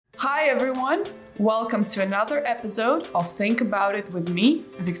Hi everyone, welcome to another episode of Think About It with me,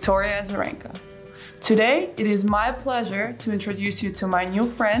 Victoria Azarenka. Today, it is my pleasure to introduce you to my new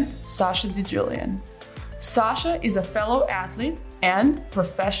friend, Sasha Digiulian. Sasha is a fellow athlete and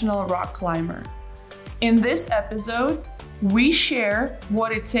professional rock climber. In this episode, we share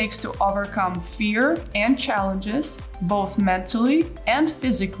what it takes to overcome fear and challenges, both mentally and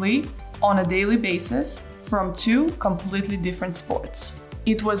physically, on a daily basis from two completely different sports.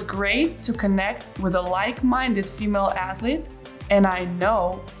 It was great to connect with a like-minded female athlete, and I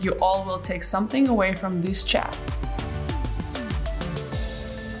know you all will take something away from this chat.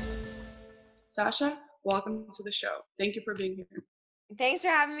 Sasha, welcome to the show. Thank you for being here. Thanks for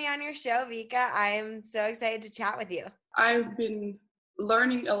having me on your show, Vika. I'm so excited to chat with you. I've been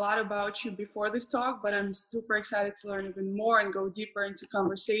learning a lot about you before this talk, but I'm super excited to learn even more and go deeper into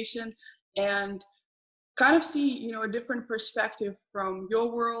conversation and kind of see, a different perspective from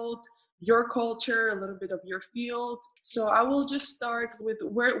your world, your culture, a little bit of your field. So I will just start with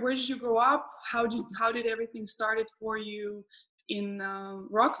where did you grow up? How did everything started for you in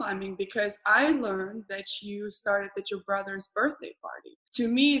rock climbing? Because I learned that you started at your brother's birthday party. To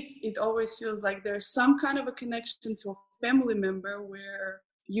me, it always feels like there's some kind of a connection to a family member where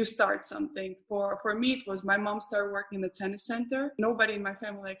you start something. For me, it was my mom started working in the tennis center. Nobody in my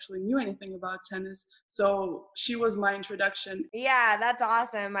family actually knew anything about tennis. So she was my introduction. Yeah, that's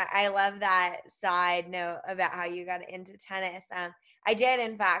awesome. I love that side note about how you got into tennis. I did,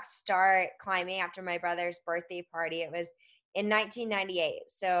 in fact, start climbing after my brother's birthday party. It was in 1998.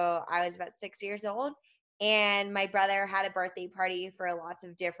 So I was about 6 years old. And my brother had a birthday party for lots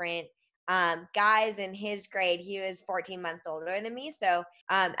of different guys in his grade. He was 14 months older than me. So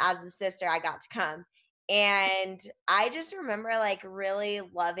as the sister, I got to come. And I just remember really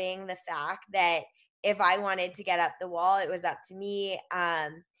loving the fact that if I wanted to get up the wall, it was up to me.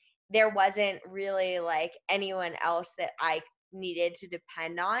 There wasn't really anyone else that I needed to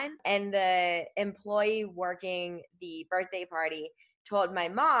depend on. And the employee working the birthday party told my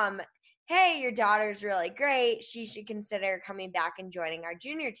mom, hey, your daughter's really great. She should consider coming back and joining our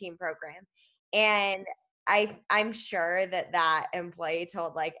junior team program. And I'm sure that employee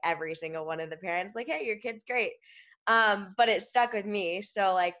told every single one of the parents, hey, your kid's great. But it stuck with me.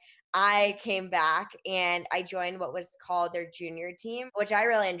 So I came back and I joined what was called their junior team, which I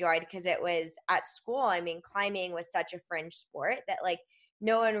really enjoyed because it was at school. I mean, climbing was such a fringe sport that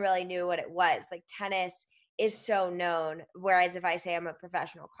no one really knew what it was. Tennis is so known. Whereas if I say I'm a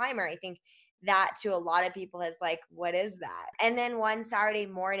professional climber, I think that to a lot of people is what is that? And then one Saturday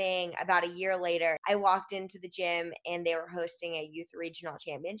morning, about a year later, I walked into the gym and they were hosting a youth regional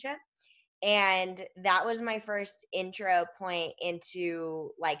championship. And that was my first intro point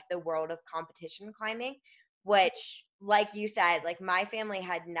into the world of competition climbing, which, like you said, my family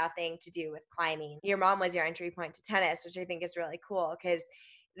had nothing to do with climbing. Your mom was your entry point to tennis, which I think is really cool because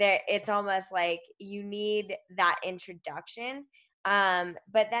it's almost you need that introduction.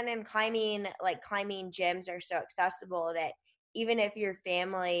 But then in climbing, climbing gyms are so accessible that even if your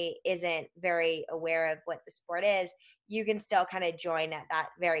family isn't very aware of what the sport is, you can still kind of join at that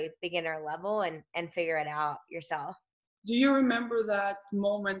very beginner level and figure it out yourself. Do you remember that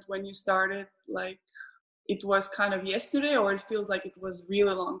moment when you started, it was kind of yesterday, or it feels like it was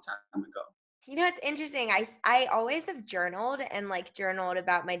really long time ago? It's interesting. I always have journaled and journaled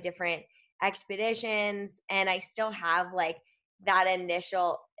about my different expeditions, and I still have that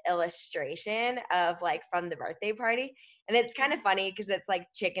initial illustration of from the birthday party. And it's kind of funny because it's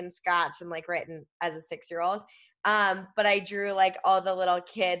chicken scratch and written as a 6-year-old. But I drew all the little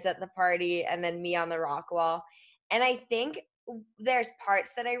kids at the party and then me on the rock wall. And I think there's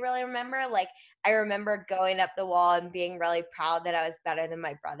parts that I really remember. I remember going up the wall and being really proud that I was better than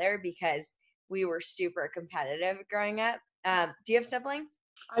my brother because we were super competitive growing up. Do you have siblings?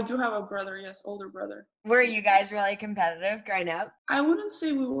 I do have a brother, yes, older brother. Were you guys really competitive growing up? I wouldn't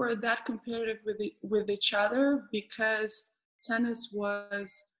say we were that competitive with each other because tennis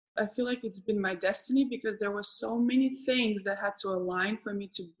was, I feel like it's been my destiny because there were so many things that had to align for me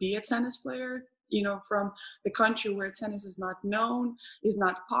to be a tennis player. From the country where tennis is not known, is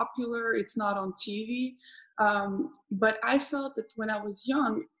not popular, it's not on TV. But I felt that when I was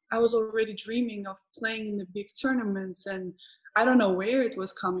young, I was already dreaming of playing in the big tournaments, and I don't know where it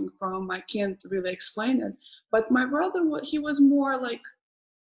was coming from. I can't really explain it. But my brother, he was more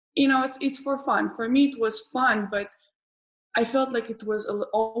it's for fun. For me, it was fun, but I felt like it was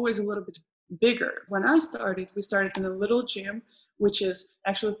always a little bit bigger. When I started, we started in a little gym, which is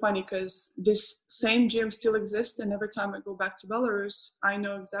actually funny because this same gym still exists. And every time I go back to Belarus, I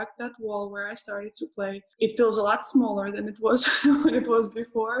know exact that wall where I started to play. It feels a lot smaller than it was when it was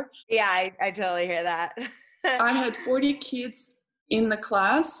before. Yeah, I totally hear that. I had 40 kids in the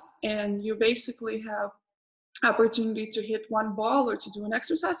class, and you basically have opportunity to hit one ball or to do an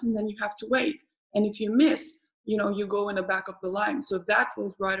exercise, and then you have to wait. And if you miss, you go in the back of the line. So that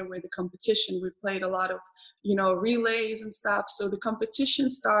was right away the competition. We played a lot of, relays and stuff. So the competition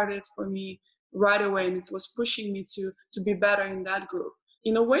started for me right away, and it was pushing me to be better in that group.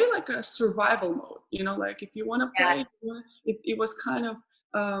 In a way, like a survival mode, like if you want to play, it was kind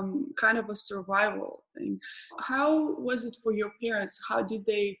of a survival thing. How was it for your parents? How did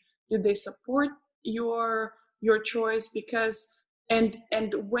they support your choice? Because and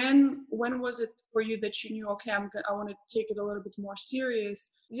when was it for you that you knew, okay, I want to take it a little bit more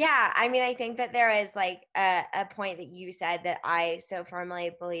serious? Yeah, I mean, I think that there is like a point that you said that I so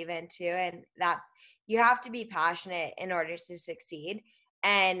firmly believe in too, and that's you have to be passionate in order to succeed.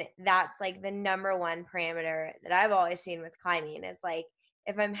 And that's like the number one parameter that I've always seen with climbing is like,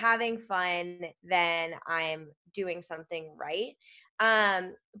 if I'm having fun, then I'm doing something right.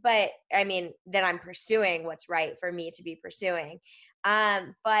 But I mean, then I'm pursuing what's right for me to be pursuing.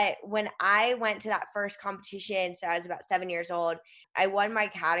 But when I went to that first competition, so I was about 7 years old, I won my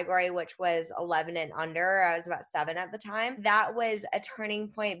category, which was 11 and under. I was about 7 at the time. That was a turning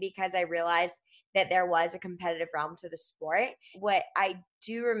point because I realized that there was a competitive realm to the sport. What I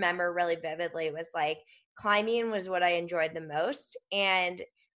do remember really vividly was like climbing was what I enjoyed the most. And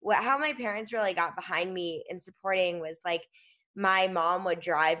how my parents really got behind me in supporting was like my mom would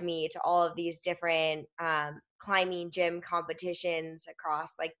drive me to all of these different climbing gym competitions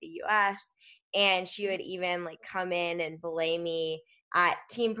across like the US. And she would even like come in and belay me at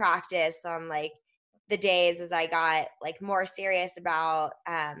team practice on like the days as I got like more serious about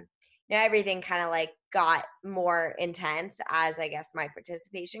everything kind of like got more intense as I guess my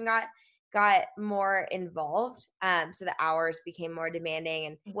participation got more involved. So the hours became more demanding.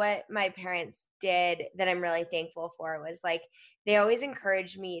 And what my parents did that I'm really thankful for was like, they always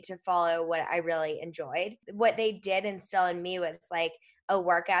encouraged me to follow what I really enjoyed. What they did instill in me was like a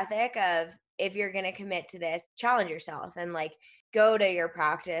work ethic of, if you're going to commit to this, challenge yourself and like go to your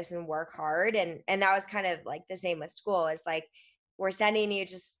practice and work hard. And that was kind of like the same with school. It's like, we're sending you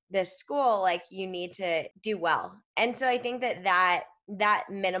to this school, like you need to do well. And so I think that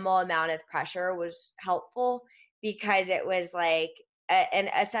minimal amount of pressure was helpful because it was like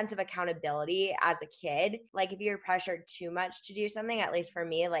a sense of accountability as a kid. Like if you're pressured too much to do something, at least for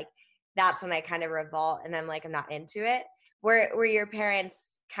me, like that's when I kind of revolt and I'm like, I'm not into it. Were your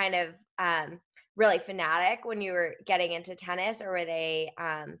parents kind of really fanatic when you were getting into tennis, or were they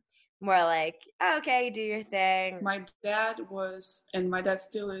more like, oh, okay, do your thing? My dad was, and my dad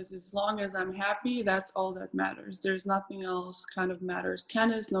still is, as long as I'm happy, that's all that matters. There's nothing else kind of matters.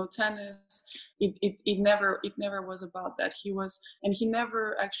 Tennis, no tennis. It never was about that. He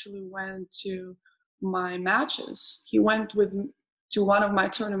never actually went to my matches. He went to one of my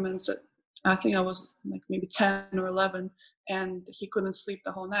tournaments at, I think I was like maybe 10 or 11, and he couldn't sleep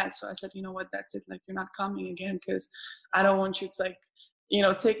the whole night. So I said, you know what, that's it. Like, you're not coming again, because I don't want you to like,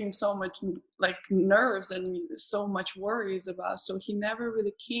 taking so much like nerves and so much worries about. So he never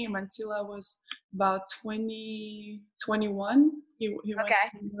really came until I was about 20, 21. He went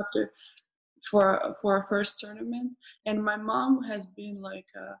after for a first tournament. And my mom has been like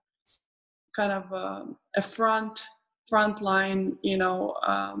a kind of a front line,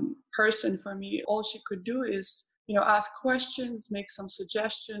 person for me. All she could do is, ask questions, make some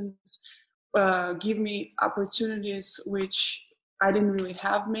suggestions, give me opportunities, which I didn't really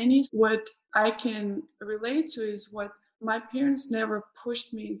have many. What I can relate to is what my parents never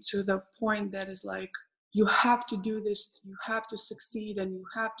pushed me to the point that is like, you have to do this, you have to succeed, and you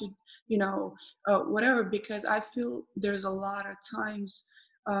have to, whatever, because I feel there's a lot of times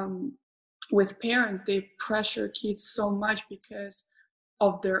with parents, they pressure kids so much because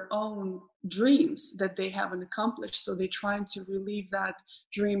of their own dreams that they haven't accomplished. So they're trying to relieve that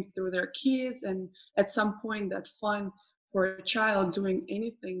dream through their kids. And at some point, that fun for a child doing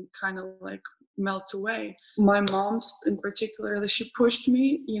anything kind of like melts away. My mom's in particular, she pushed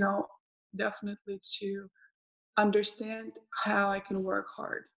me, definitely to understand how I can work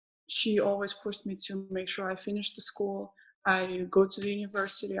hard. She always pushed me to make sure I finish the school. I go to the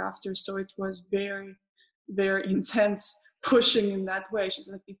university after. So it was very, very intense pushing in that way. She's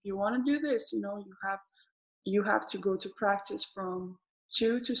like, if you want to do this, you have to go to practice from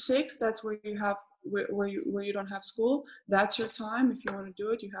 2 to 6. That's where you have where you don't have school, that's your time. If you want to do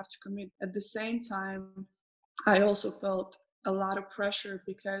it, you have to commit. At the same time, I also felt a lot of pressure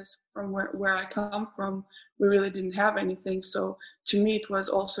because from where I come from, we really didn't have anything. So to me, it was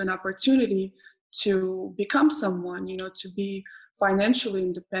also an opportunity to become someone, to be financially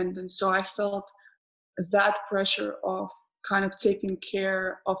independent. So I felt that pressure of kind of taking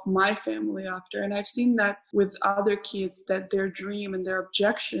care of my family after. And I've seen that with other kids, that their dream and their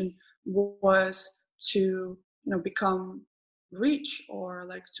objection was to, become rich or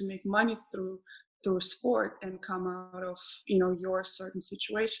like to make money through sport and come out of, your certain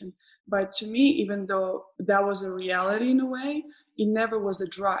situation. But to me, even though that was a reality in a way, it never was a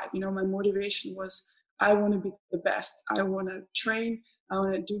drive. My motivation was, I want to be the best. I want to train. I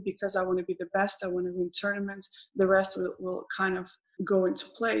want to do because I want to be the best. I want to win tournaments. The rest will kind of go into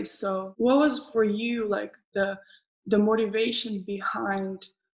place. So what was for you like the motivation behind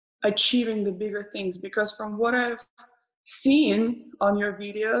achieving the bigger things? Because from what I've seen on your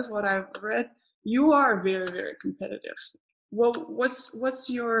videos, what I've read, you are very, very competitive. What's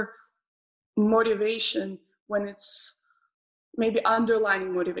your motivation when it's maybe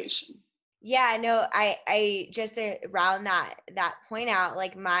underlining motivation? Yeah, no, I just to round that point out,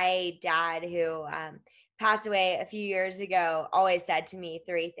 like my dad who passed away a few years ago always said to me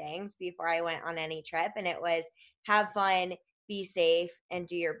three things before I went on any trip, and it was have fun, be safe, and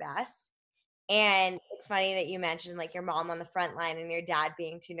do your best. And it's funny that you mentioned like your mom on the front line and your dad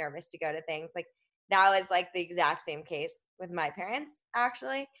being too nervous to go to things. Like that was like the exact same case with my parents,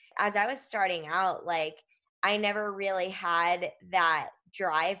 actually. As I was starting out, like I never really had that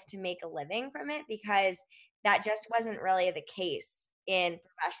drive to make a living from it because that just wasn't really the case in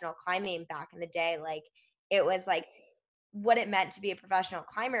professional climbing back in the day. Like it was like what it meant to be a professional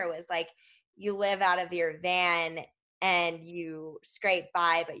climber was like you live out of your van and you scrape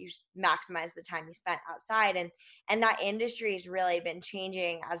by, but you maximize the time you spent outside. And that industry has really been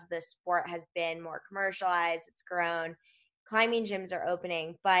changing as the sport has been more commercialized. It's grown. Climbing gyms are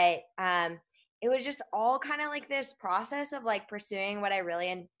opening, but it was just all kind of like this process of like pursuing what I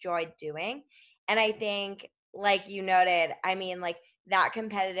really enjoyed doing. And I think, like you noted, I mean, like that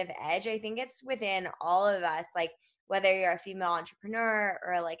competitive edge, I think it's within all of us, like whether you're a female entrepreneur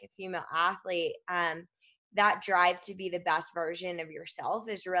or like a female athlete, that drive to be the best version of yourself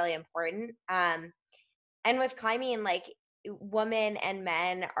is really important. And with climbing, like women and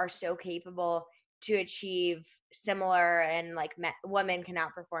men are so capable to achieve similar, and like women can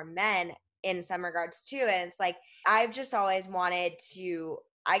outperform men in some regards too. And it's like I've just always wanted to,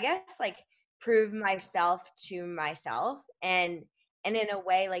 I guess, like prove myself to myself. And in a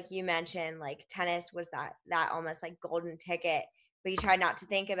way, like you mentioned, like tennis was that almost like golden ticket, but you try not to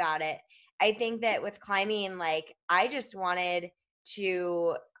think about it. I think that with climbing, like I just wanted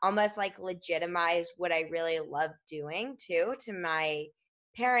to almost like legitimize what I really love doing too to my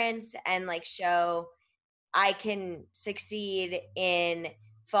parents, and like show I can succeed in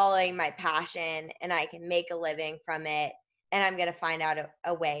following my passion and I can make a living from it, and I'm going to find out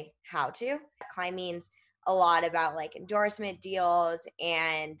a way how to. Climbing's a lot about like endorsement deals,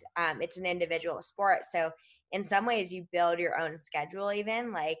 and it's an individual sport. So in some ways you build your own schedule,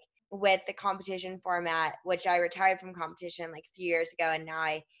 even like with the competition format, which I retired from competition like a few years ago, and now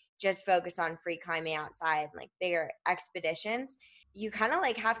I just focus on free climbing outside, like bigger expeditions. You kind of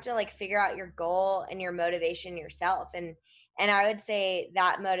like have to like figure out your goal and your motivation yourself. And I would say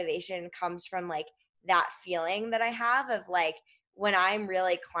that motivation comes from like that feeling that I have of like when I'm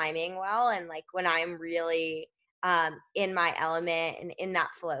really climbing well, and like when I'm really in my element and in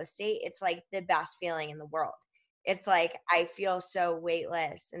that flow state, it's like the best feeling in the world. It's like I feel so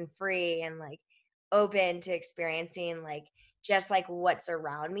weightless and free and like open to experiencing like just like what's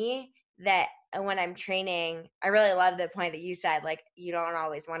around me, that when I'm training, I really love the point that you said, like you don't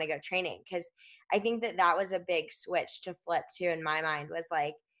always want to go training, because I think that was a big switch to flip to in my mind, was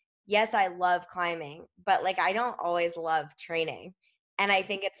like, yes, I love climbing, but like I don't always love training. And I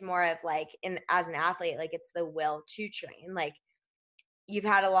think it's more of like as an athlete, like it's the will to train. Like you've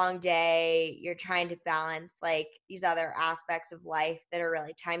had a long day, you're trying to balance like these other aspects of life that are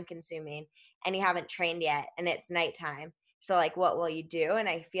really time consuming, and you haven't trained yet and it's nighttime. So like what will you do? And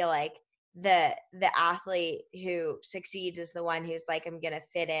I feel like the athlete who succeeds is the one who's like, I'm going to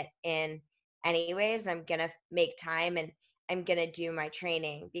fit it in anyways. I'm going to make time, and I'm going to do my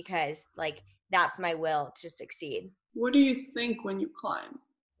training because like that's my will to succeed. What do you think when you climb?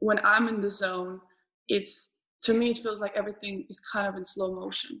 When I'm in the zone, it's, to me, it feels like everything is kind of in slow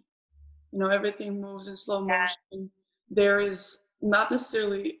motion. Everything moves in slow motion. There is not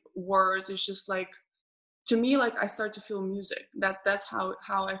necessarily words. It's just like to me, like I start to feel music. That's how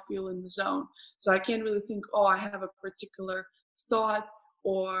I feel in the zone. So I can't really think, oh, I have a particular thought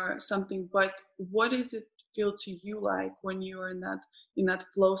or something, but what does it feel to you like when you're in that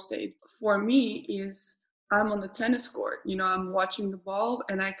flow state? For me is I'm on the tennis court, I'm watching the ball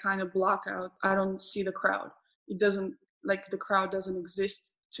and I kind of block out. I don't see the crowd. It doesn't, like, the crowd doesn't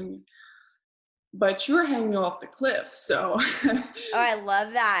exist to me. But you're hanging off the cliff, so. Oh, I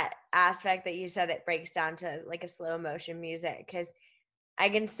love that aspect that you said it breaks down to like a slow motion music, because I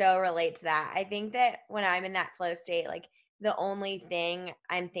can so relate to that. I think that when I'm in that flow state, like the only thing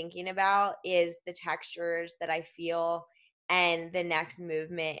I'm thinking about is the textures that I feel and the next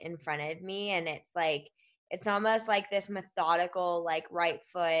movement in front of me. And it's almost like this methodical, like right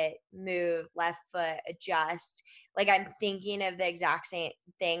foot move, left foot adjust. Like I'm thinking of the exact same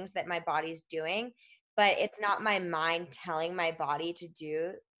things that my body's doing, but it's not my mind telling my body to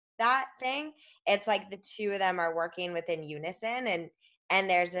do that thing. It's like the two of them are working within unison, and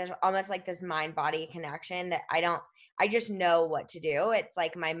there's almost like this mind body connection that I just know what to do. It's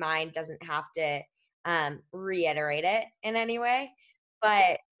like my mind doesn't have to reiterate it in any way,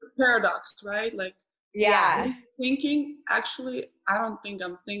 but Paradox, right? Like, yeah, thinking, actually, I don't think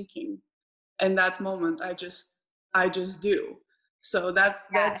I'm thinking in that moment. I just do. So that's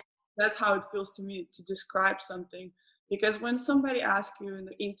how it feels to me to describe something. Because when somebody asks you in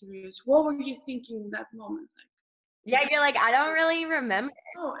the interviews, what were you thinking in that moment? yeah, you're like, I don't really remember.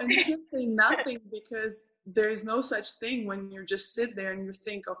 Oh, and you can't say nothing because there is no such thing when you just sit there and you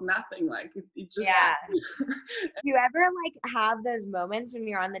think of nothing. Like it just. Yeah. Do you ever like have those moments when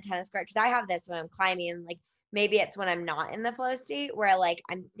you're on the tennis court? Because I have this when I'm climbing, and like maybe it's when I'm not in the flow state where like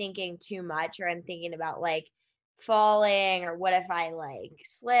I'm thinking too much, or I'm thinking about like falling, or what if I like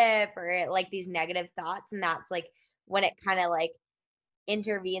slip, or like these negative thoughts, and that's like when it kind of like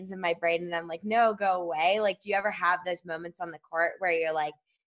intervenes in my brain and I'm like, no, go away. Like, do you ever have those moments on the court where you're like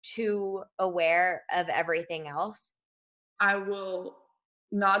too aware of everything else? I will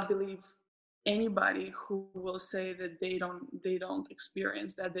not believe anybody who will say that they don't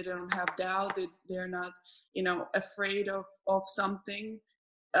experience that, they don't have doubt, that they're not afraid of something.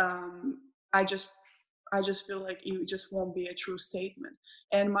 I just feel like it just won't be a true statement,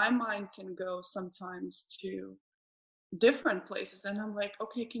 and my mind can go sometimes to different places, and I'm like,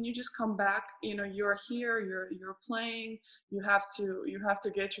 okay, can you just come back? You're here, you're playing, you have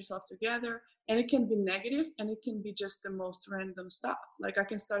to get yourself together. And it can be negative, and it can be just the most random stuff. Like I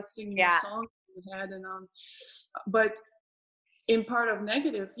can start singing a song in my head, and but in part of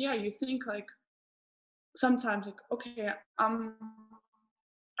negative, you think like sometimes like, okay,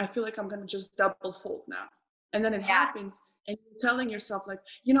 I feel like I'm gonna just double fold now, and then it happens, and you're telling yourself like,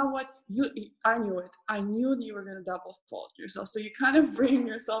 you know what, I knew it. I knew that you were gonna double fold yourself, so you kind of bring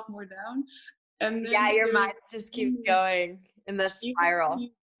yourself more down, and then Your mind just keeps going in the spiral.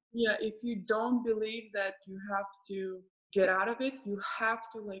 If you don't believe that you have to get out of it, you have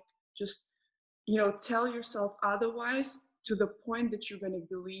to like just tell yourself otherwise, to the point that you're gonna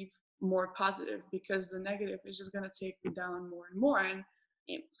believe more positive, because the negative is just gonna take you down more and more. And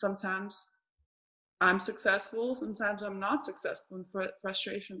sometimes I'm successful, sometimes I'm not successful, and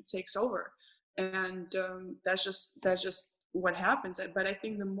frustration takes over, and that's just what happens. But I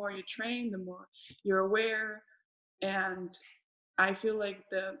think the more you train, the more you're aware, and I feel like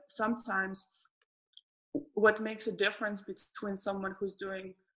sometimes what makes a difference between someone who's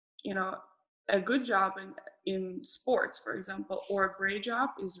doing a good job in sports, for example, or a great job,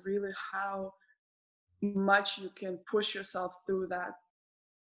 is really how much you can push yourself through that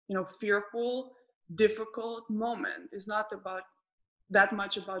fearful, difficult moment. It's not about that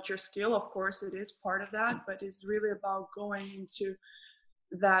much about your skill. Of course, it is part of that, but it's really about going into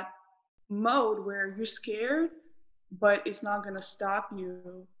that mode where you're scared, but it's not going to stop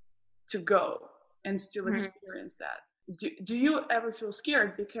you to go and still experience that. Do you ever feel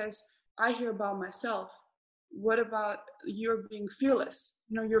scared? Because I hear about myself. What about you're being fearless?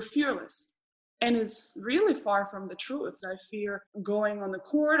 You're fearless. And it's really far from the truth. I fear going on the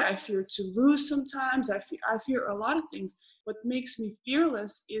court. I fear to lose sometimes. I fear a lot of things. What makes me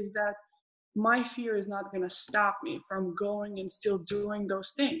fearless is that my fear is not going to stop me from going and still doing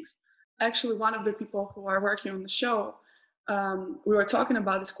those things. Actually, one of the people who are working on the show, we were talking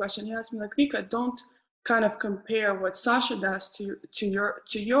about this question. He asked me like, Vika, don't kind of compare what Sasha does to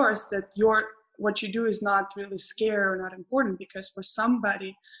yours, that what you do is not really scary or not important, because for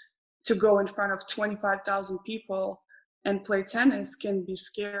somebody to go in front of 25,000 people and play tennis can be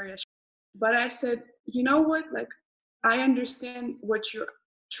scary. But I said, you know what? Like, I understand what you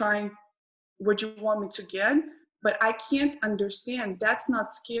want me to get, but I can't understand. That's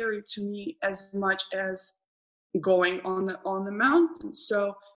not scary to me as much as going on the mountain.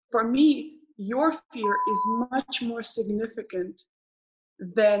 So for me, your fear is much more significant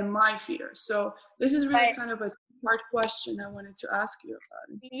than my fear. So this is really But kind of a hard question I wanted to ask you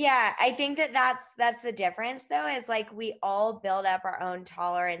about it. yeah, I think that that's the difference though, is like we all build up our own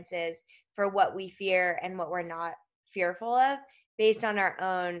tolerances for what we fear and what we're not fearful of based on our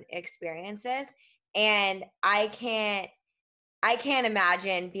own experiences. And I can't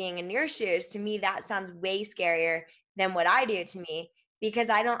imagine being in your shoes. To me, that sounds way scarier than what I do to me, because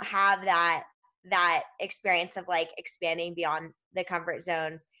I don't have that experience of like expanding beyond the comfort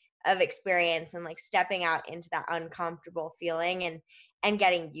zones of experience and like stepping out into that uncomfortable feeling and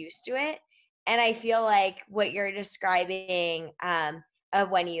getting used to it. And I feel like what you're describing, of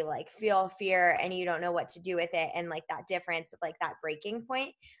when you like feel fear and you don't know what to do with it, and like that difference of like that breaking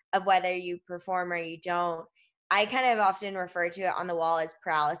point of whether you perform or you don't, I kind of often refer to it on the wall as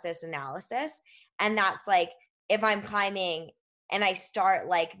paralysis analysis. And that's like if I'm climbing and I start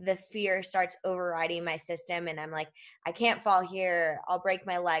like the fear starts overriding my system and I'm like, I can't fall here. I'll break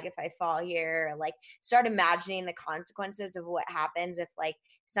my leg if I fall here. Or like start imagining the consequences of what happens if like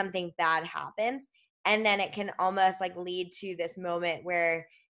something bad happens. And then it can almost like lead to this moment where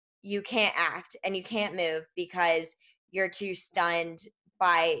you can't act and you can't move because you're too stunned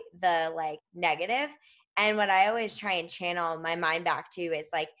by the like negative. And what I always try and channel my mind back to is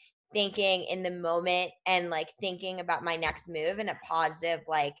like thinking in the moment and like thinking about my next move in a positive,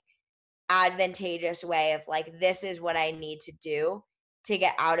 like advantageous way of like, this is what I need to do to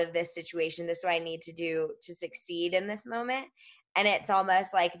get out of this situation. This is what I need to do to succeed in this moment. And it's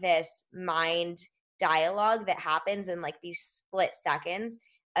almost like this mind dialogue that happens in like these split seconds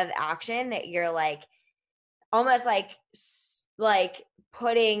of action that you're like almost like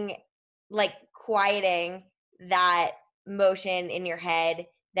putting like quieting that motion in your head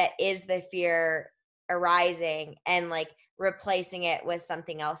that is the fear arising, and like replacing it with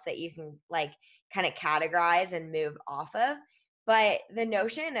something else that you can like kind of categorize and move off of. But the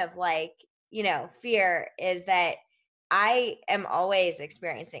notion of like, fear is that I am always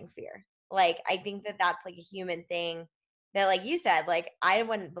experiencing fear. Like I think that that's like a human thing that, like you said, like I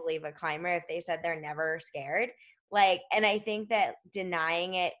wouldn't believe a climber if they said they're never scared. Like, and I think that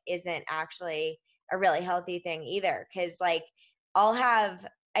denying it isn't actually a really healthy thing either. Cause like I'll have,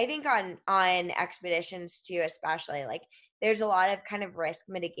 I think on expeditions too, especially like there's a lot of kind of risk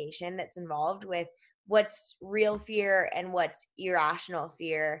mitigation that's involved with what's real fear and what's irrational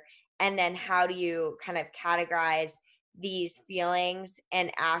fear. And then how do you kind of categorize these feelings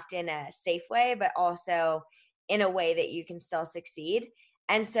and act in a safe way, but also in a way that you can still succeed.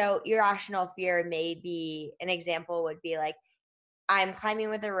 And so irrational fear, may be an example, would be like, I'm climbing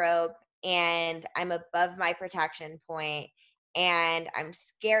with a rope and I'm above my protection point and I'm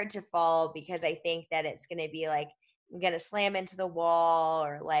scared to fall because I think that it's going to be like, I'm going to slam into the wall,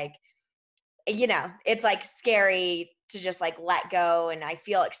 or like, it's like scary to just like let go. And I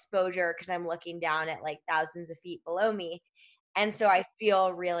feel exposure because I'm looking down at like thousands of feet below me. And so I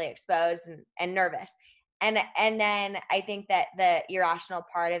feel really exposed and nervous. And then I think that the irrational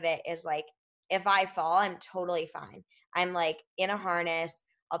part of it is like, if I fall, I'm totally fine. I'm like in a harness,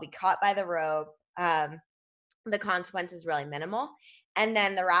 I'll be caught by the rope. The consequence is really minimal. And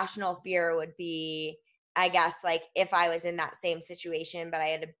then the rational fear would be, I guess, like if I was in that same situation, but I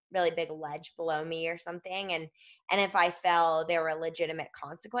had a really big ledge below me or something, and if I fell, there were legitimate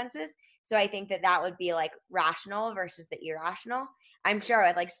consequences. So I think that that would be like rational versus the irrational. I'm sure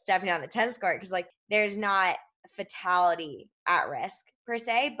with like stepping on the tennis court, because like there's not fatality at risk per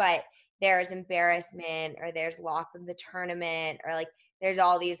se, but there's embarrassment, or there's lots of the tournament, or like there's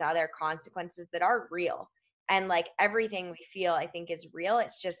all these other consequences that are real. And like everything we feel, I think, is real.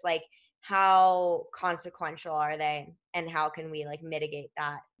 It's just like, how consequential are they, and how can we like mitigate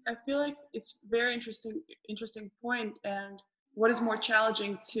that? I feel like it's very interesting point. And what is more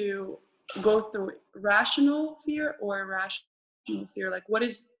challenging, to go through rational fear or irrational fear? Like, what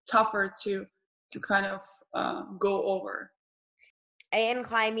is tougher to kind of go over? In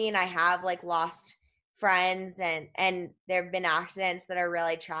climbing, I have like lost friends, and there have been accidents that are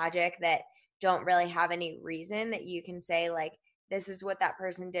really tragic that don't really have any reason that you can say like, this is what that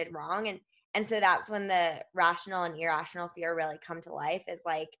person did wrong. And so that's when the rational and irrational fear really come to life, is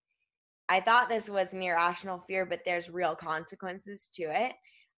like, I thought this was an irrational fear, but there's real consequences to it.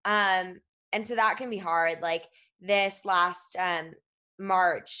 Um, and so that can be hard. Like this last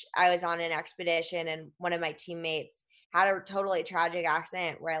March, I was on an expedition, and one of my teammates had a totally tragic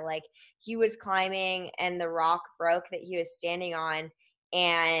accident where like he was climbing and the rock broke that he was standing on,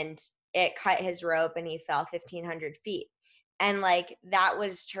 and it cut his rope and he fell 1,500 feet. And like that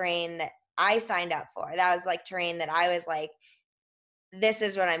was terrain that I signed up for. That was like terrain that I was like, this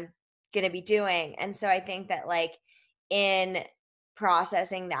is what I'm going to be doing. And so I think that like in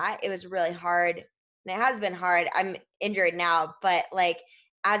processing that, it was really hard. And it has been hard. I'm injured now, but like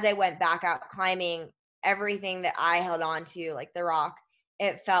as I went back out climbing, everything that I held on to, like the rock,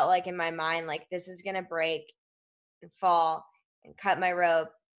 it felt like in my mind, like this is going to break and fall and cut my rope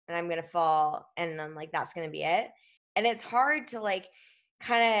and I'm going to fall. And then like, that's going to be it. And it's hard to like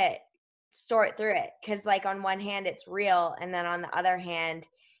kind of sort through it. Cause like on one hand, it's real. And then on the other hand,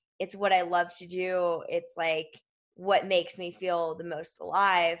 it's what I love to do. It's like what makes me feel the most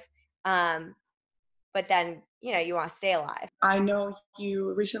alive. But then, you know, you want to stay alive. I know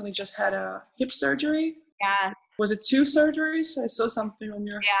you recently just had a hip surgery. Yeah. Was it 2 surgeries? I saw something on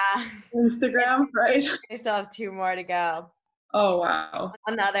your Yeah. Instagram, right? I still have 2 more to go. Oh, wow.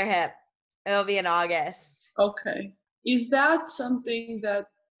 On the other hip. It'll be in August. Okay. Is that something that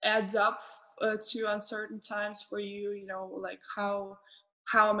adds up to uncertain times for you? You know, like how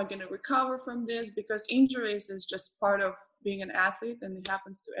am I going to recover from this? Because injuries is just part of being an athlete and it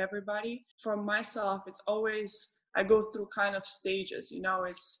happens to everybody. For myself, it's always, I go through kind of stages, you know,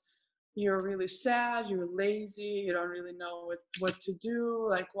 it's, you're really sad, you're lazy, you don't really know what to do,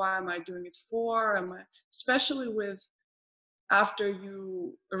 like why am I doing it for? Am I, especially with after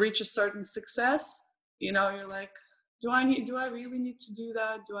you reach a certain success, you know, you're like, do I really need to do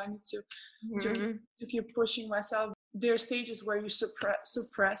that? Do I need to keep pushing myself? There are stages where you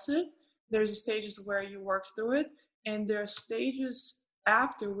suppress it. There's stages where you work through it. And there are stages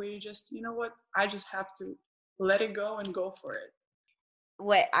after where you just, you know what, I just have to let it go and go for it.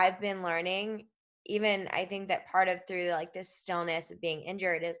 What I've been learning, even I think that part of through like this stillness of being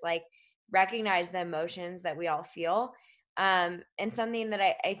injured is like recognize the emotions that we all feel. And something that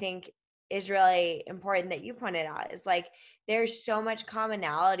I think is really important that you pointed out is like there's so much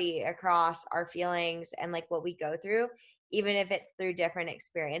commonality across our feelings and like what we go through, even if it's through different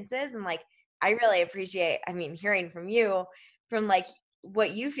experiences. And like I really appreciate, I mean, hearing from you from like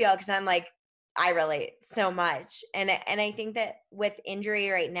what you feel, because I'm like, I relate so much. And I think that with injury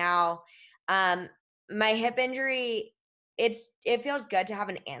right now, my hip injury, it feels good to have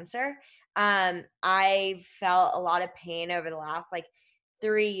an answer. I felt a lot of pain over the last like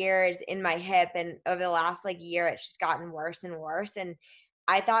 3 years in my hip, and over the last like year it's just gotten worse and worse. And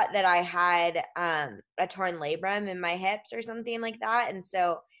I thought that I had a torn labrum in my hips or something like that. And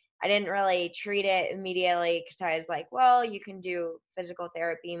so I didn't really treat it immediately because I was like, well, you can do physical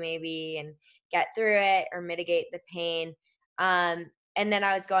therapy maybe and get through it or mitigate the pain. And then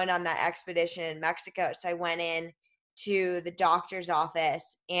I was going on that expedition in Mexico. So I went in to the doctor's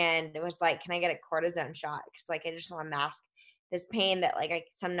office and it was like, can I get a cortisone shot? Because like I just want to mask this pain that like I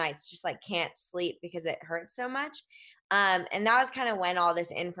some nights just like can't sleep because it hurts so much. And that was kind of when all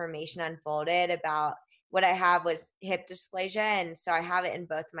this information unfolded about what I have was hip dysplasia. And so I have it in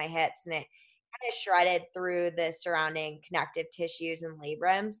both my hips, and it kind of shredded through the surrounding connective tissues and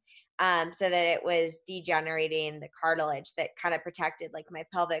labrums, so that it was degenerating the cartilage that kind of protected like my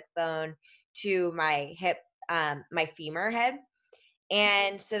pelvic bone to my hip, my femur head.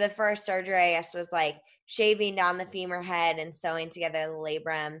 And so the first surgery, I guess, was like shaving down the femur head and sewing together the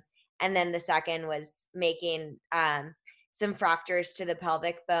labrums. And then the second was making some fractures to the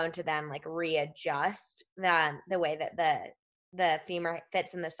pelvic bone to then like readjust the way that the femur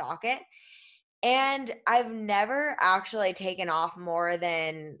fits in the socket. And I've never actually taken off more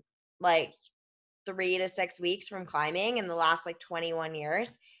than like 3 to 6 weeks from climbing in the last like 21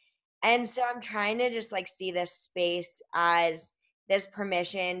 years. And so I'm trying to just like see this space as this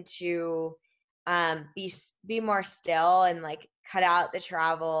permission to be more still and like cut out the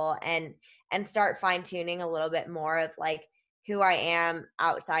travel and start fine tuning a little bit more of like who I am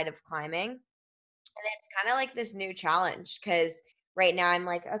outside of climbing. And it's kind of like this new challenge because right now I'm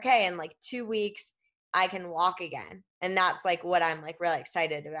like, okay, in like 2 weeks I can walk again. And that's like what I'm like really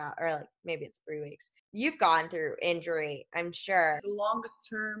excited about, or like maybe it's 3 weeks. You've gone through injury, I'm sure. The longest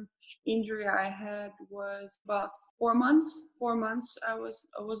term injury I had was about 4 months. 4 months I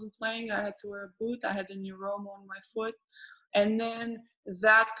wasn't playing. I had to wear a boot. I had a neuroma on my foot. And then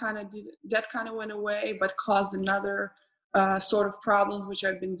that kind of went away, but caused another sort of problems which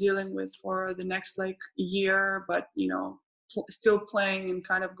I've been dealing with for the next like year, but you know, still playing and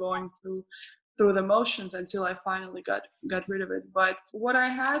kind of going through the motions until I finally got rid of it. But what I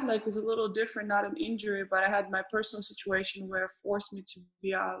had like was a little different, not an injury, but I had my personal situation where it forced me to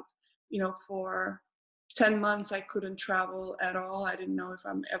be out, you know, for 10 months. I couldn't travel at all. I didn't know if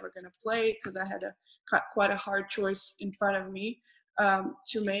I'm ever going to play because I had quite a hard choice in front of me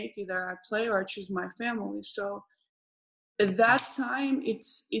to make. Either I play or I choose my family. So at that time, it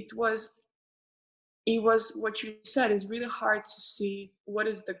was it was what you said, it's really hard to see what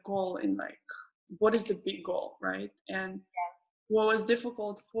is the goal in like, what is the big goal, right? And what was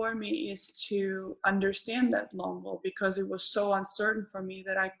difficult for me is to understand that long goal because it was so uncertain for me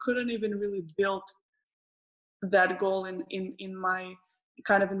that I couldn't even really build that goal in my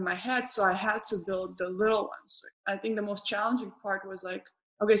kind of in my head. So I had to build the little ones. I think the most challenging part was like,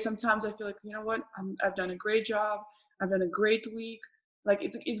 okay, sometimes I feel like, you know what, I've done a great job, I've done a great week, like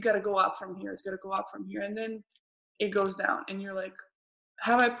it's got to go up from here, it's got to go up from here, and then it goes down and you're like,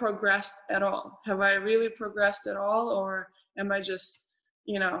 have I progressed at all? Have I really progressed at all? Or am I just,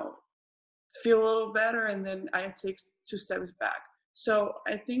 you know, feel a little better and then I take 2 steps back? So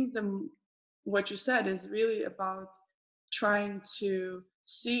I think what you said is really about trying to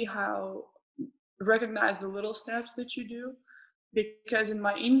see how, recognize the little steps that you do. Because in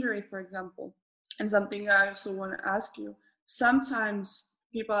my injury, for example, and something I also want to ask you, sometimes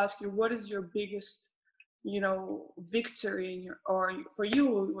people ask you, what is your biggest, you know, victory in your, or for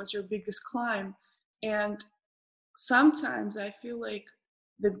you, what's your biggest climb? And sometimes I feel like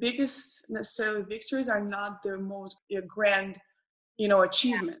the biggest necessarily victories are not the most grand, you know,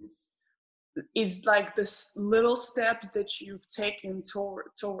 achievements. It's like this little steps that you've taken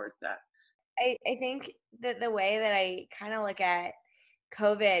toward that. I think that the way that I kind of look at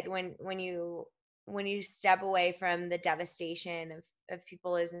COVID, when you step away from the devastation of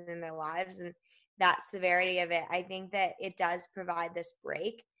people losing their lives and that severity of it, I think that it does provide this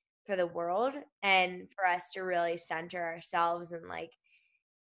break for the world and for us to really center ourselves. And like,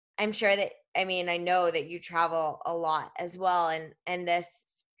 I'm sure that, I mean, I know that you travel a lot as well, and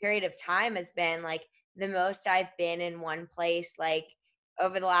this period of time has been like the most I've been in one place like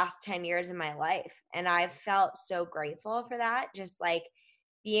over the last 10 years of my life, and I've felt so grateful for that, just like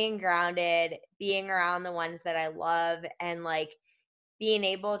being grounded, being around the ones that I love, and like being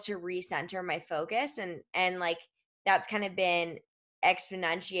able to recenter my focus. And like that's kind of been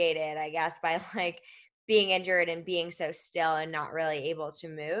exponentiated, I guess, by like being injured and being so still and not really able to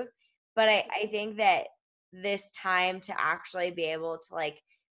move. But I think that this time to actually be able to like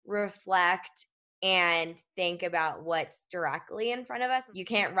reflect and think about what's directly in front of us. You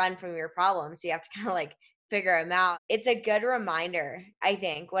can't run from your problems. So you have to kind of like figure them out. It's a good reminder. I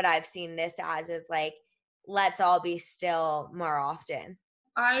think what I've seen this as is like, let's all be still more often.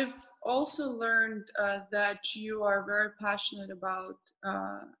 I've also learned that you are very passionate about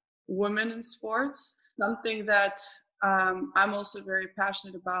women in sports. Something that I'm also very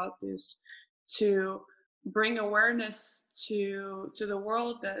passionate about is to bring awareness to the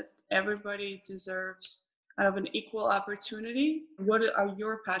world that everybody deserves kind of an equal opportunity. What are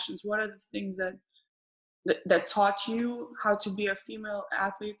your passions? What are the things that taught you how to be a female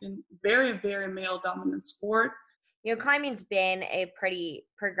athlete in very, very male dominant sport? You know, climbing's been a pretty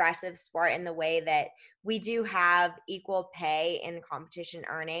progressive sport in the way that we do have equal pay in competition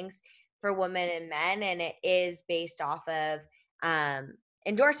earnings for women and men, and it is based off of um,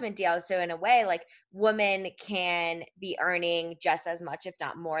 endorsement deals. So in a way, like women can be earning just as much, if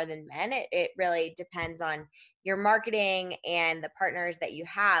not more, than men. It really depends on your marketing and the partners that you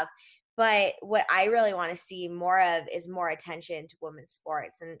have. But what I really want to see more of is more attention to women's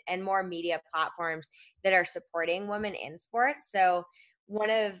sports and more media platforms that are supporting women in sports. So one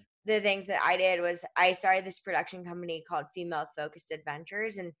of the things that I did was I started this production company called Female Focused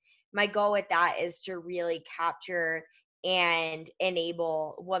Adventures. And my goal with that is to really capture and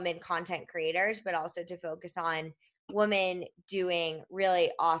enable women content creators, but also to focus on women doing really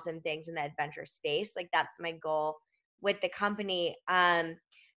awesome things in the adventure space. Like that's my goal with the company.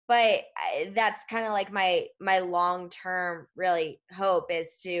 But that's kind of like my long term really hope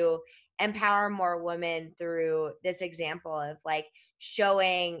is to empower more women through this example of like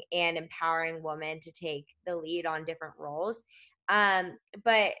showing and empowering women to take the lead on different roles.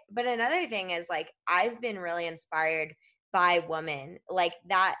 But another thing is like I've been really inspired by women. Like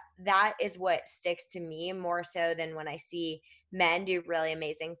that is what sticks to me more so than when I see men do really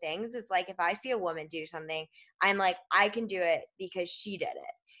amazing things. It's like if I see a woman do something, I'm like, I can do it because she did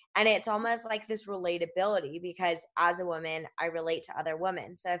it. And it's almost like this relatability because as a woman, I relate to other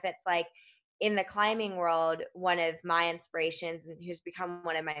women. So if it's like in the climbing world, one of my inspirations and who's become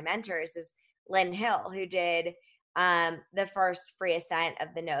one of my mentors is Lynn Hill, who did the first free ascent of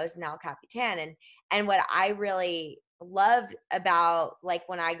the nose in El Capitan. And what I really loved about like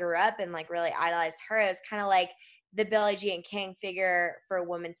when I grew up and like really idolized her is kind of like the Billie Jean King figure for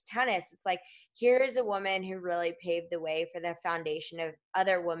women's tennis. It's like here's a woman who really paved the way for the foundation of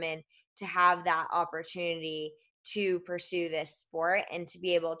other women to have that opportunity to pursue this sport and to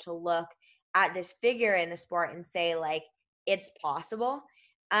be able to look at this figure in the sport and say like it's possible.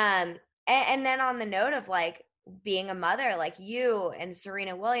 And then on the note of like being a mother, like you and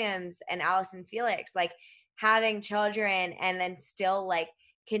Serena Williams and Allison Felix, like having children and then still like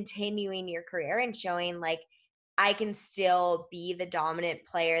continuing your career and showing like I can still be the dominant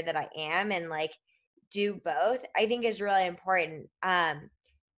player that I am and like do both, I think is really important.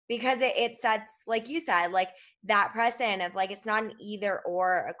 Because it sets, like you said, like that precedent of like it's not an either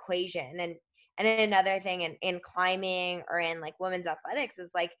or equation. And another thing in climbing or in like women's athletics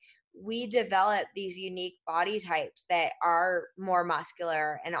is like we develop these unique body types that are more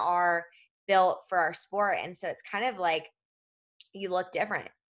muscular and are built for our sport. And so it's kind of like you look different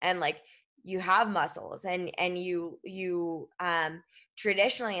and like you have muscles and you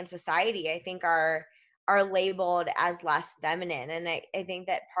traditionally in society I think are labeled as less feminine. And I think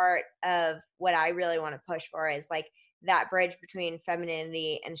that part of what I really want to push for is like that bridge between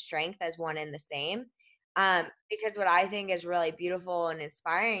femininity and strength as one and the same. Because what I think is really beautiful and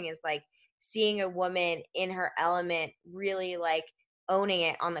inspiring is like seeing a woman in her element really like owning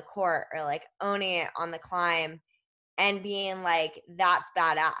it on the court or like owning it on the climb and being like, that's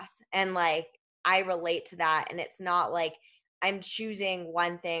badass. And like, I relate to that. And it's not like I'm choosing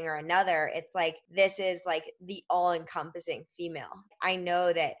one thing or another. It's like, this is like the all encompassing female. I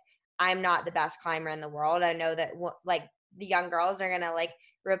know that I'm not the best climber in the world. I know that like the young girls are going to like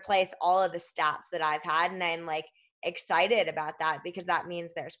replace all of the stats that I've had. And I'm like excited about that because that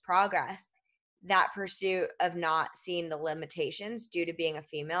means there's progress. That pursuit of not seeing the limitations due to being a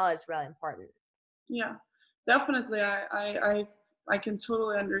female is really important. Yeah, definitely. I can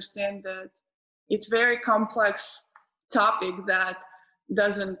totally understand that it's very complex topic that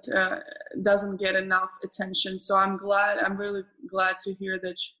doesn't get enough attention. So I'm really glad to hear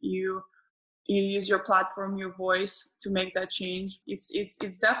that you use your platform, your voice to make that change. It's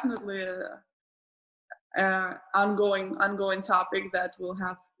definitely a ongoing topic that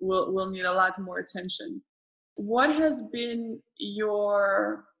will need a lot more attention. What has been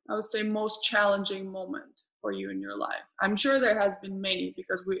your, I would say, most challenging moment for you in your life? I'm sure there has been many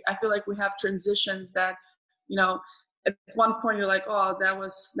because I feel like we have transitions that, you know, at one point you're like, oh, that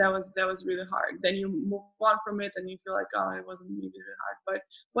was really hard. Then you move on from it and you feel like, oh, it wasn't maybe really hard. But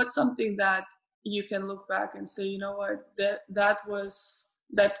what's something that you can look back and say, you know what,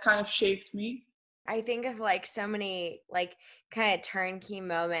 that kind of shaped me? I think of like so many like kind of turnkey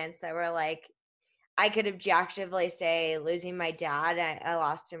moments that were like I could objectively say losing my dad, I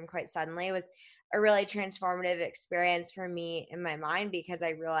lost him quite suddenly, was a really transformative experience for me in my mind because I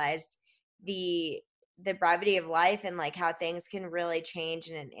realized the the brevity of life and like how things can really change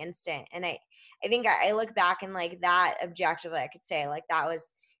in an instant. And I think I look back and like that objectively I could say like that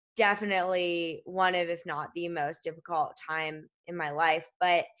was definitely one of, if not the most difficult time in my life.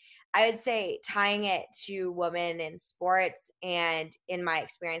 But I would say tying it to women in sports and in my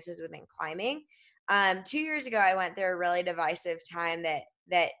experiences within climbing. 2 years ago, I went through a really divisive time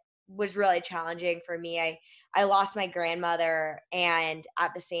that was really challenging for me. I lost my grandmother, and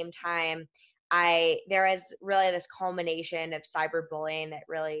at the same time, there was really this culmination of cyberbullying that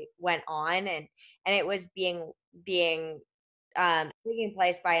really went on, and it was being taking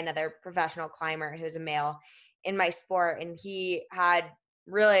place by another professional climber who's a male in my sport, and he had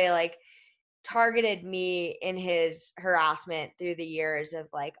really like targeted me in his harassment through the years of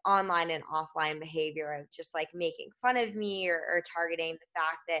like online and offline behavior of just like making fun of me or targeting the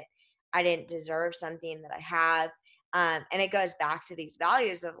fact that I didn't deserve something that I have. And it goes back to these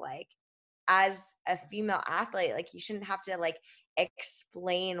values of like, as a female athlete, like you shouldn't have to like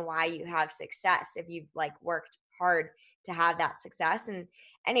explain why you have success if you've like worked hard to have that success. And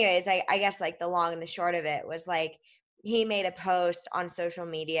anyways, I guess like the long and the short of it was like he made a post on social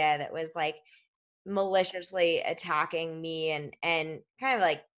media that was like maliciously attacking me and kind of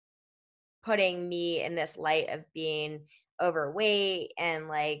like putting me in this light of being overweight. And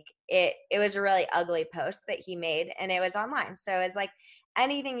like it was a really ugly post that he made, and it was online, so it's like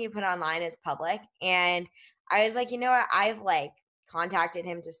anything you put online is public. And I was like, you know what, I've like contacted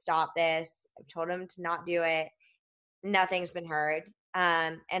him to stop this, I've told him to not do it, nothing's been heard.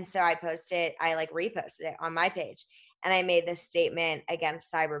 And so I like reposted it on my page, and I made this statement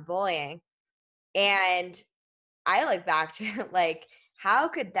against cyberbullying. And I look back to it like, how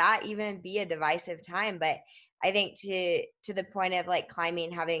could that even be a divisive time? But I think to the point of like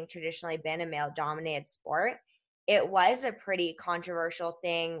climbing having traditionally been a male dominated sport, it was a pretty controversial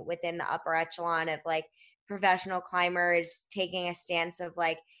thing within the upper echelon of like professional climbers taking a stance of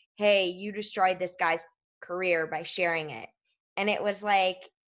like, hey, you destroyed this guy's career by sharing it. And it was like,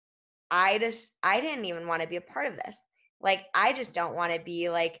 I didn't even want to be a part of this. Like, I just don't want to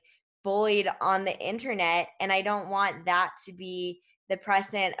be like bullied on the internet. And I don't want that to be the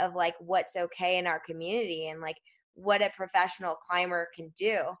precedent of like what's okay in our community and like what a professional climber can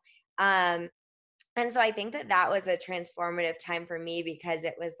do. And so I think that that was a transformative time for me, because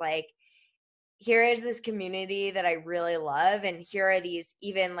it was like, here is this community that I really love. And here are these,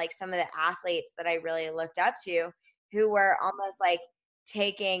 even like some of the athletes that I really looked up to, who were almost like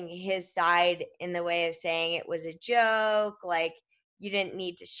taking his side in the way of saying it was a joke, like you didn't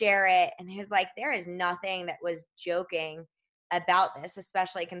need to share it. And he was like, there is nothing that was joking about this,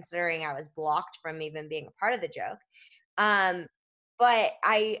 especially considering I was blocked from even being a part of the joke. Um, but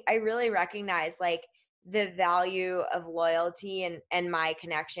I really recognize like the value of loyalty and my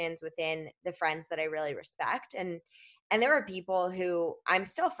connections within the friends that I really respect. And there were people who I'm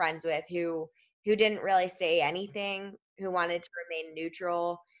still friends with who didn't really say anything, who wanted to remain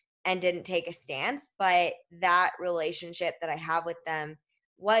neutral and didn't take a stance, but that relationship that I have with them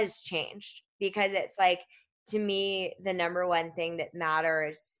was changed, because it's like, to me, the number one thing that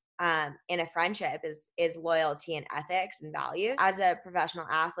matters in a friendship is loyalty and ethics and values. As a professional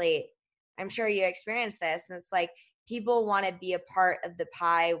athlete, I'm sure you experienced this, and it's like people want to be a part of the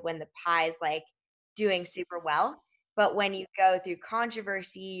pie when the pie's like doing super well, but when you go through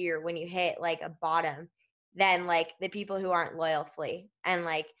controversy or when you hit like a bottom, then like the people who aren't loyal flee, and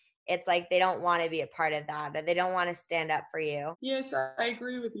like it's like they don't want to be a part of that, or they don't want to stand up for you. Yes, I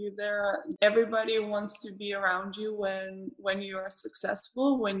agree with you there. Everybody wants to be around you when you are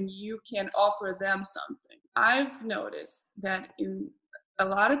successful, when you can offer them something. I've noticed that in a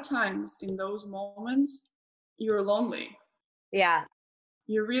lot of times in those moments, you're lonely. Yeah.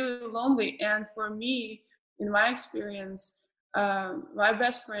 You're really lonely. And for me, in my experience, my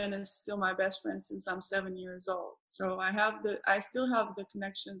best friend is still my best friend since I'm 7 years old. So I still have the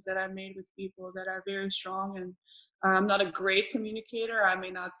connections that I made with people that are very strong. And I'm not a great communicator. I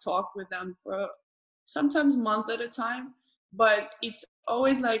may not talk with them for sometimes a month at a time, but it's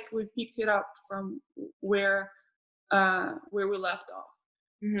always like we pick it up from where we left off.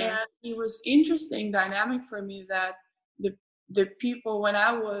 And Hmm. it was interesting dynamic for me that the the people when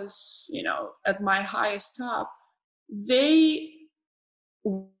I was, at my highest top, they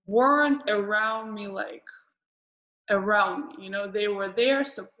weren't around me like around me. They were there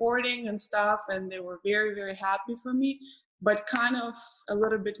supporting and stuff, and they were very, very happy for me, but kind of a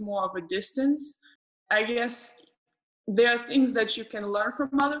little bit more of a distance. I guess there are things that you can learn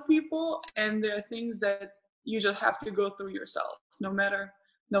from other people, and there are things that you just have to go through yourself, no matter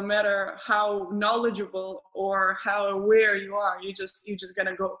how knowledgeable or how aware you are. You just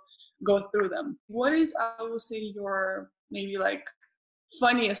gonna go through them. What is, I will say, your maybe like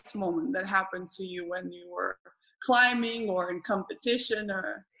funniest moment that happened to you when you were climbing or in competition?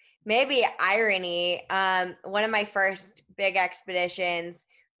 Or Maybe irony. One of my first big expeditions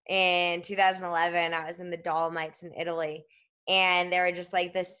in 2011, I was in the Dolomites in Italy, and there were just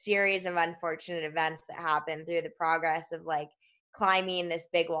like this series of unfortunate events that happened through the progress of like climbing this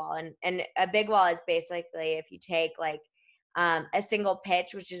big wall. And a big wall is basically if you take like a single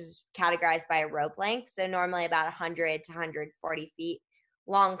pitch, which is categorized by a rope length, so normally about 100 to 140 feet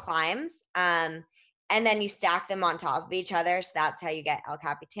long climbs. And then you stack them on top of each other. So that's how you get El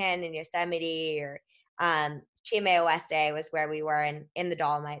Capitan and Yosemite, or Chime Oeste was where we were in the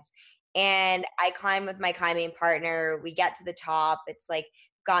Dolomites. And I climb with my climbing partner. We get to the top. It's like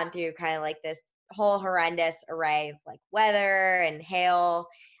gone through kind of like this whole horrendous array of like weather and hail.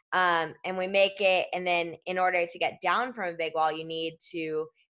 And we make it. And then in order to get down from a big wall, you need to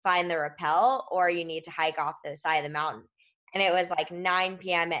find the rappel, or you need to hike off the side of the mountain. And it was like 9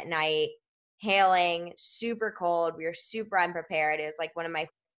 p.m. at night, hailing, super cold. We were super unprepared. It was like one of my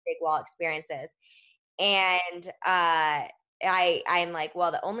first big wall experiences. And I'm like,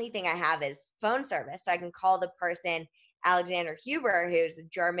 well, the only thing I have is phone service. So I can call the person, Alexander Huber, who's a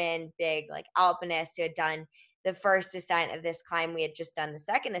German big like alpinist who had done the first ascent of this climb we had just done the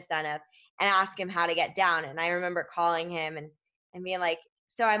second ascent of, and ask him how to get down. And I remember calling him and being like,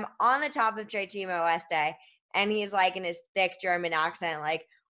 so I'm on the top of Trecimo Oeste. And he's like in his thick German accent, like,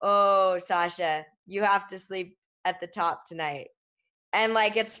 oh, Sasha, you have to sleep at the top tonight. And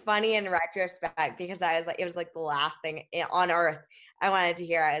like, it's funny in retrospect, because I was like, it was like the last thing on earth I wanted to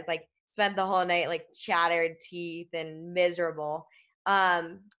hear. I was like, spent the whole night like chattered teeth and miserable.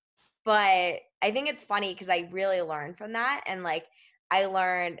 But I think it's funny because I really learned from that. And like, I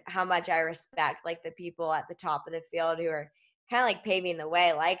learned how much I respect like the people at the top of the field who are kind of like paving the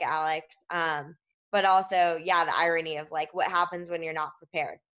way, like Alex. But also, yeah, the irony of like what happens when you're not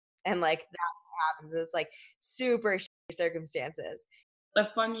prepared. And like, that's what happens. It's like super shitty circumstances. a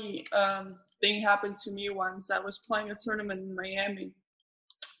funny thing happened to me once. I was playing a tournament in Miami,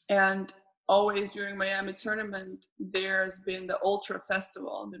 and always during Miami tournament, there's been the Ultra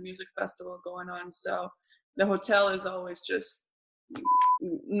Festival, the music festival going on. So the hotel is always just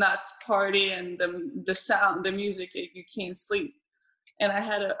nuts party, and the sound, the music, you can't sleep. And I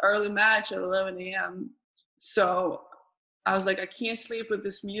had an early match at 11 a.m. So I was like, I can't sleep with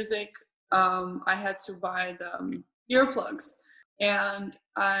this music. I had to buy the earplugs, and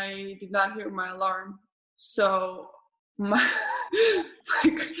I did not hear my alarm. So my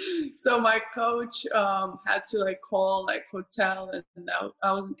so my coach had to like call like hotel, and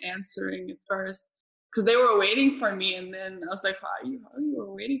I wasn't answering at first because they were waiting for me. And then I was like, how you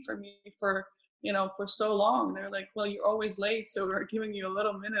were waiting for me for for so long? They're like, well, you're always late, so we're giving you a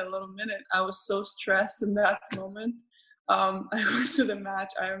little minute. I was so stressed in that moment. I went to the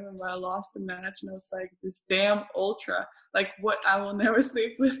match. I remember I lost the match, and I was like, this damn Ultra, like what? I will never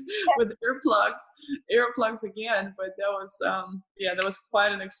sleep with earplugs again. But that was that was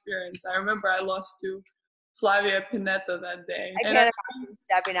quite an experience. I remember I lost to Flavia Pinetta that day. I can't imagine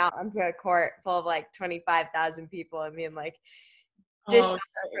stepping out onto a court full of like 25,000 people and being like, just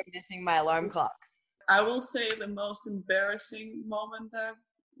for missing my alarm clock. I will say the most embarrassing moment, that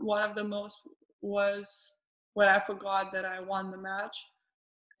one of the most, was when I forgot that I won the match.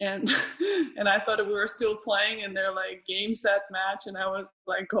 And and I thought we were still playing, and they're like, game, set, match, and I was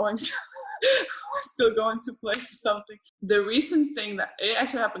like I was still going to play something. The recent thing that it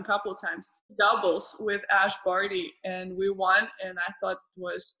actually happened a couple of times, doubles with Ash Barty, and we won, and I thought it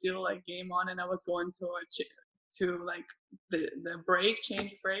was still like game on, and I was going to like the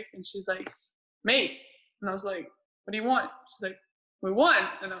change break, and she's like, mate, and I was like, what do you want? She's like, we won.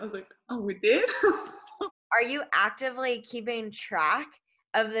 And I was like, oh, we did? Are you actively keeping track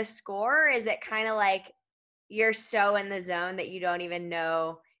of the score? Or is it kind of like you're so in the zone that you don't even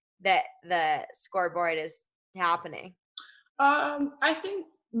know that the scoreboard is happening? I think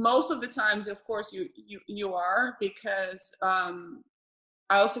most of the times, of course, you are, because I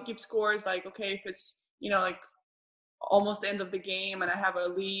also keep scores. Like, okay, if it's like almost the end of the game and I have a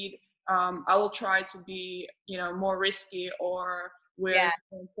lead, I will try to be more risky, or where it's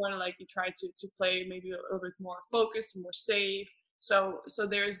important, like you try to play maybe a little bit more focused, more safe. So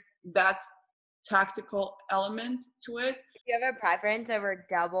there's that tactical element to it. Do you have a preference over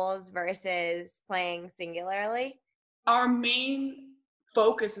doubles versus playing singularly? Our main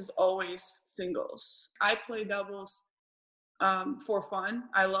focus is always singles. I play doubles for fun.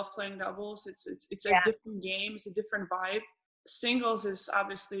 I love playing doubles. It's a different game. It's a different vibe. Singles is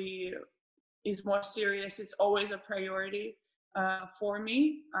obviously more serious. It's always a priority for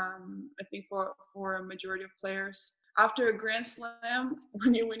me. I think for a majority of players, after a Grand Slam,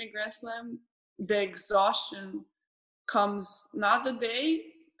 when you win a Grand Slam, the exhaustion comes not the day,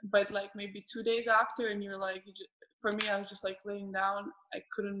 but like maybe 2 days after, and you're like, for me, I was just like laying down. I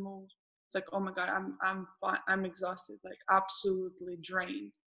couldn't move. It's like, oh my God, I'm exhausted, like absolutely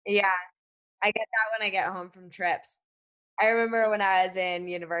drained. Yeah, I get that when I get home from trips. I remember when I was in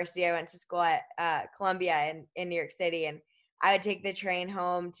university, I went to school at Columbia in New York City, and I would take the train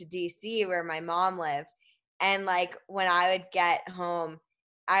home to DC where my mom lived. And like when I would get home,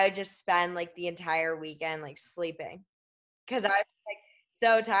 I would just spend like the entire weekend like sleeping, because I was like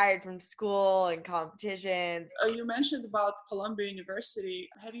so tired from school and competitions. You mentioned about Columbia University.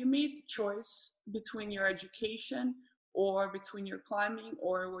 Have you made the choice between your education or between your climbing,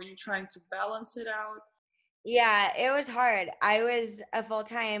 or were you trying to balance it out? Yeah, it was hard. I was a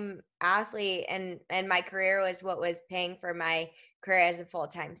full-time athlete, and my career was what was paying for my career as a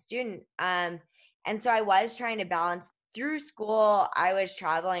full-time student. And so I was trying to balance. Through school, I was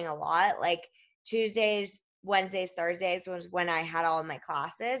traveling a lot. Like Tuesdays, Wednesdays, Thursdays was when I had all of my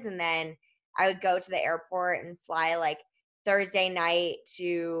classes, and then I would go to the airport and fly like Thursday night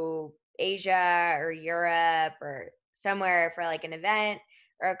to Asia or Europe or somewhere for like an event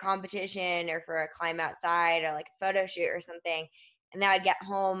or a competition or for a climb outside or like a photo shoot or something. And then I'd get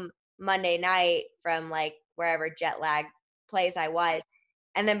home Monday night from like wherever jet lag place I was,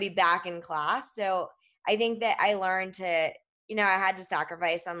 and then be back in class. So I think that I learned to, I had to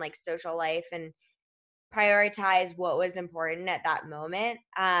sacrifice on like social life and prioritize what was important at that moment.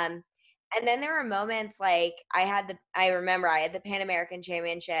 And then there were moments like I remember I had the Pan American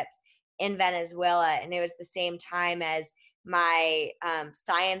Championships in Venezuela, and it was the same time as my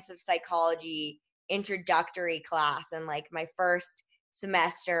science of psychology introductory class and like my first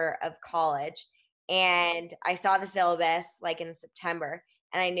semester of college. And I saw the syllabus like in September,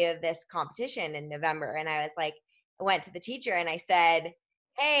 and I knew of this competition in November. And I was like, I went to the teacher and I said,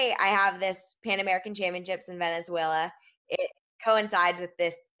 hey, I have this Pan American Championships in Venezuela. It coincides with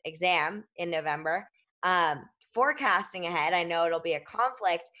this exam in November. Forecasting ahead, I know it'll be a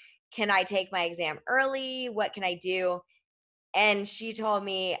conflict. can I take my exam early? What can I do? And she told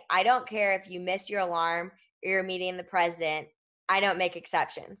me, I don't care if you miss your alarm or you're meeting the president. I don't make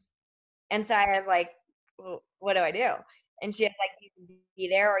exceptions. And so I was like, well, what do I do? And she was like, you can be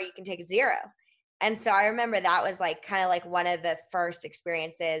there or you can take 0. And so I remember that was like kind of like one of the first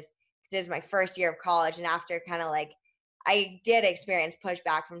experiences, because it was my first year of college. And after kind of like, I did experience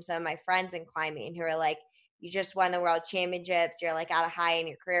pushback from some of my friends in climbing who were like, you just won the world championships. You're like at a high in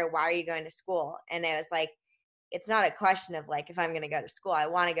your career. Why are you going to school? And it was like, it's not a question of like, if I'm going to go to school, I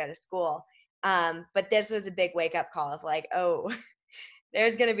want to go to school. But this was a big wake up call of like, oh,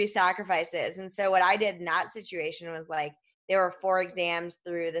 there's going to be sacrifices. And so what I did in that situation was like, there were 4 exams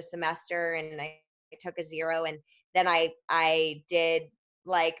through the semester and I took a 0. And then I did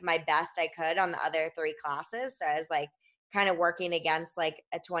like my best I could on the other 3 classes. So I was like kind of working against like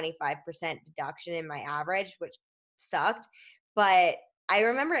a 25% deduction in my average, which sucked. But I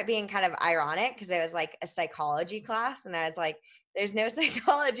remember it being kind of ironic because it was like a psychology class. And I was like, there's no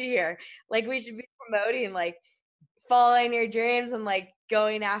psychology here. Like we should be promoting like following your dreams and like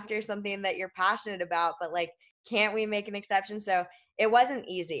going after something that you're passionate about, but like can't we make an exception? So it wasn't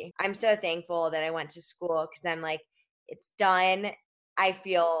easy. I'm so thankful that I went to school because I'm like, it's done. I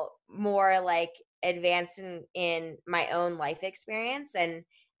feel more like advanced in my own life experience, and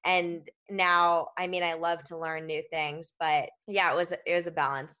now I mean I love to learn new things, but yeah, it was a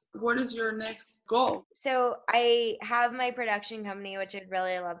balance. What is your next goal? So I have my production company, which I'd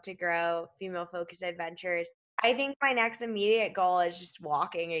really love to grow, Female Focused Adventures. I think my next immediate goal is just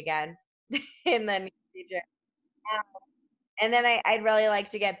walking again in the near future. And then I'd really like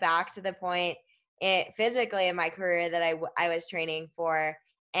to get back to the point physically in my career that I was training for,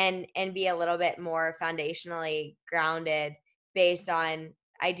 and be a little bit more foundationally grounded based on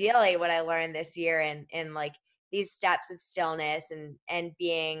ideally what I learned this year, and like these steps of stillness and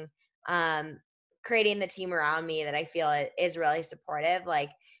being creating the team around me that I feel is really supportive, like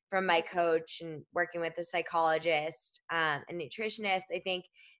from my coach and working with a psychologist, a nutritionist. I think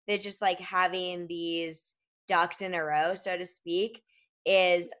that just like having these ducks in a row, so to speak,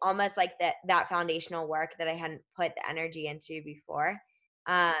 is almost like that foundational work that I hadn't put the energy into before.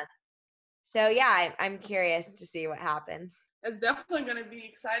 Um, so yeah, I'm curious to see what happens. It's definitely going to be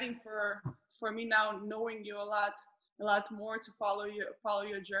exciting for me now, knowing you a lot more, to follow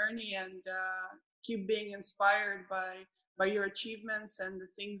your journey and keep being inspired by your achievements and the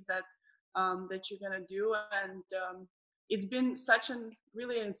things that that you're going to do. And it's been such an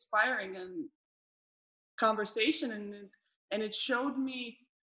really inspiring and conversation, and it showed me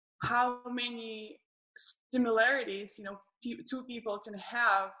how many similarities, you know, two people can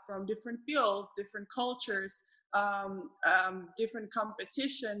have from different fields, different cultures, different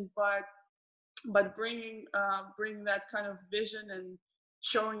competition, but bringing that kind of vision and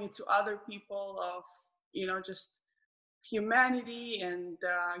showing it to other people of, you know, just humanity. And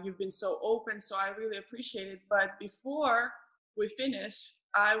you've been so open, so I really appreciate it. But before we finish,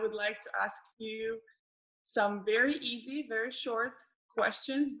 I would like to ask you some very easy, very short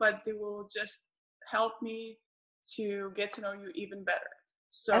questions, but they will just help me to get to know you even better.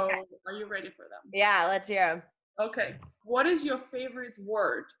 So, Okay. Are you ready for them? Yeah, let's hear them. Okay. What is your favorite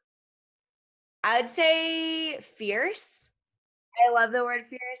word? I would say fierce. I love the word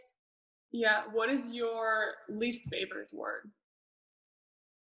fierce. Yeah. What is your least favorite word?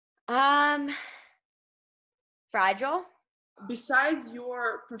 Fragile. Besides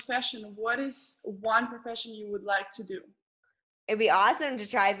your profession, what is one profession you would like to do? It'd be awesome to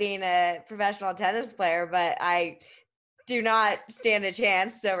try being a professional tennis player, but I do not stand a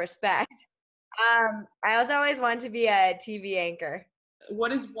chance, so respect. I also always wanted to be a TV anchor.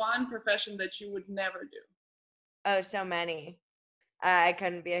 What is one profession that you would never do? Oh, so many. I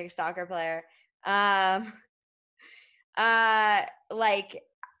couldn't be a soccer player. Um, like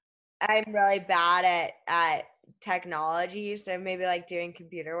I'm really bad at technology, so maybe like doing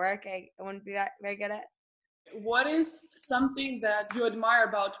computer work, I wouldn't be very good at. What is something that you admire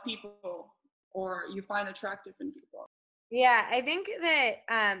about people or you find attractive in people? Yeah, I think that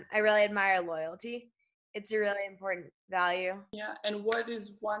I really admire loyalty. It's a really important value. Yeah. And what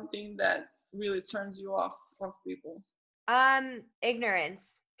is one thing that really turns you off of people?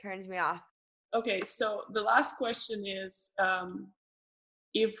 Ignorance turns me off. Okay. So the last question is,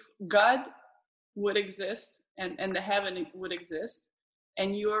 if God would exist and the heaven would exist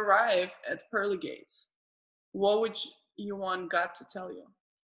and you arrive at pearly gates, what would you want God to tell you?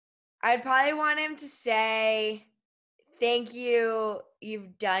 I'd probably want him to say, "Thank you.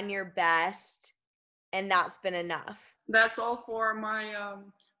 You've done your best, and that's been enough." That's all for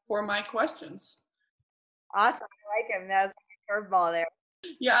my questions. Awesome. I like him. That was like a curveball there.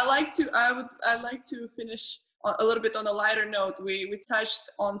 Yeah, I'd like to finish a little bit on a lighter note. We touched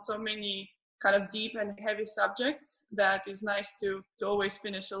on so many kind of deep and heavy subjects that is nice to always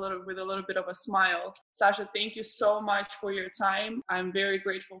finish with a little bit of a smile. Sasha, thank you so much for your time. I'm very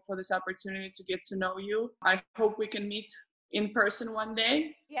grateful for this opportunity to get to know you. I hope we can meet in person one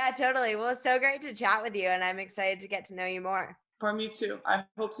day. Yeah, totally. Well, it's so great to chat with you, and I'm excited to get to know you more. For me too. I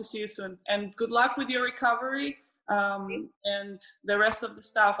hope to see you soon. And good luck with your recovery. And the rest of the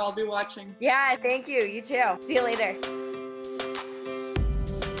stuff I'll be watching. Yeah, thank you. You too. See you later.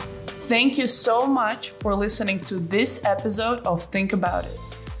 Thank you so much for listening to this episode of Think About It.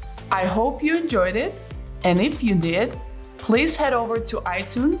 I hope you enjoyed it. And if you did, please head over to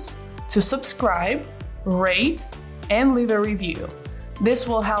iTunes to subscribe, rate, and leave a review. This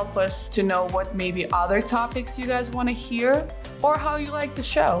will help us to know what maybe other topics you guys want to hear or how you like the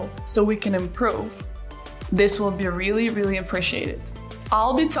show so we can improve. This will be really, really appreciated.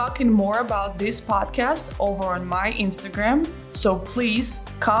 I'll be talking more about this podcast over on my Instagram, so please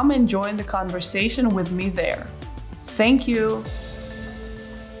come and join the conversation with me there. Thank you.